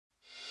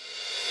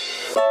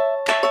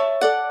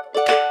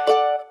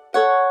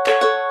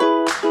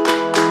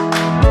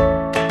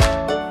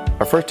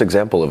first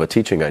example of a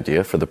teaching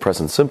idea for the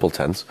present simple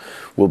tense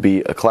will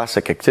be a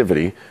classic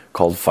activity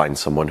called Find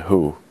Someone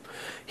Who.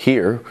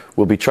 Here,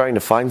 we'll be trying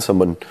to find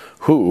someone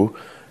who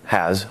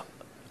has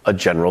a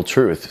general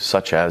truth,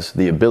 such as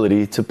the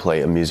ability to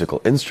play a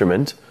musical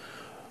instrument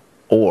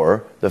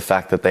or the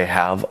fact that they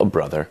have a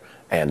brother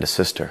and a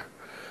sister.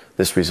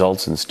 This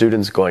results in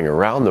students going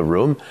around the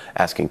room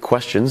asking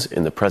questions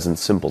in the present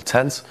simple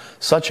tense,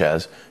 such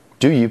as,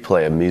 do you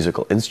play a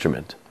musical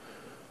instrument?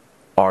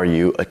 Are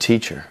you a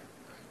teacher?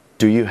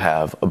 Do you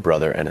have a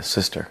brother and a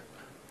sister?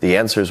 The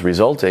answers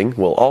resulting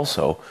will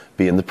also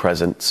be in the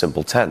present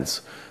simple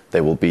tense. They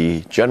will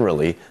be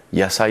generally,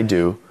 yes I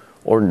do,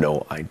 or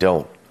no I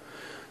don't.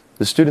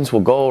 The students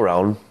will go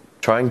around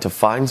trying to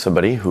find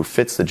somebody who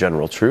fits the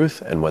general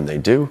truth, and when they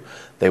do,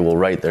 they will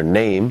write their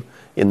name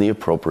in the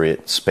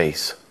appropriate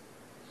space.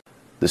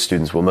 The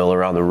students will mill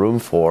around the room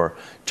for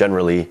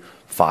generally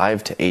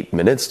 5 to 8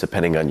 minutes,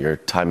 depending on your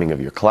timing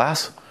of your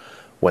class.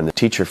 When the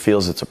teacher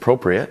feels it's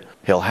appropriate,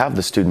 he'll have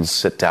the students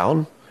sit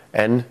down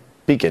and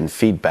begin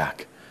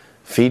feedback.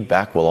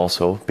 Feedback will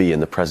also be in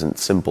the present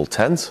simple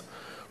tense,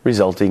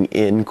 resulting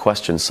in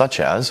questions such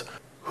as,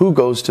 who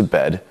goes to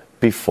bed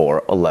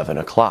before 11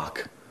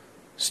 o'clock?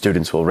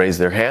 Students will raise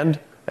their hand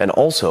and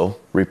also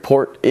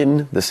report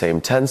in the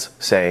same tense,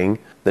 saying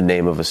the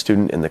name of a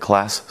student in the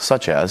class,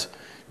 such as,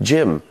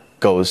 Jim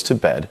goes to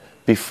bed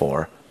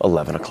before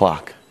 11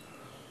 o'clock.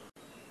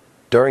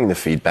 During the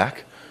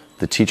feedback,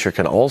 the teacher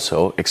can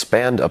also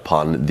expand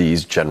upon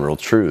these general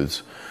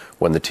truths.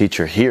 When the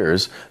teacher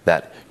hears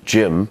that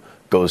Jim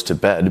goes to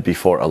bed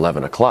before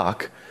 11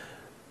 o'clock,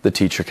 the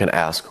teacher can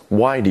ask,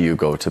 why do you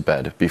go to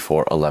bed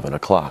before 11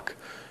 o'clock?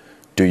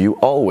 Do you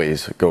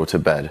always go to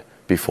bed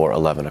before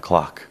 11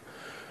 o'clock?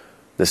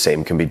 The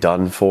same can be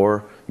done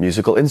for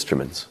musical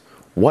instruments.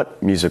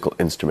 What musical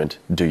instrument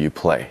do you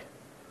play?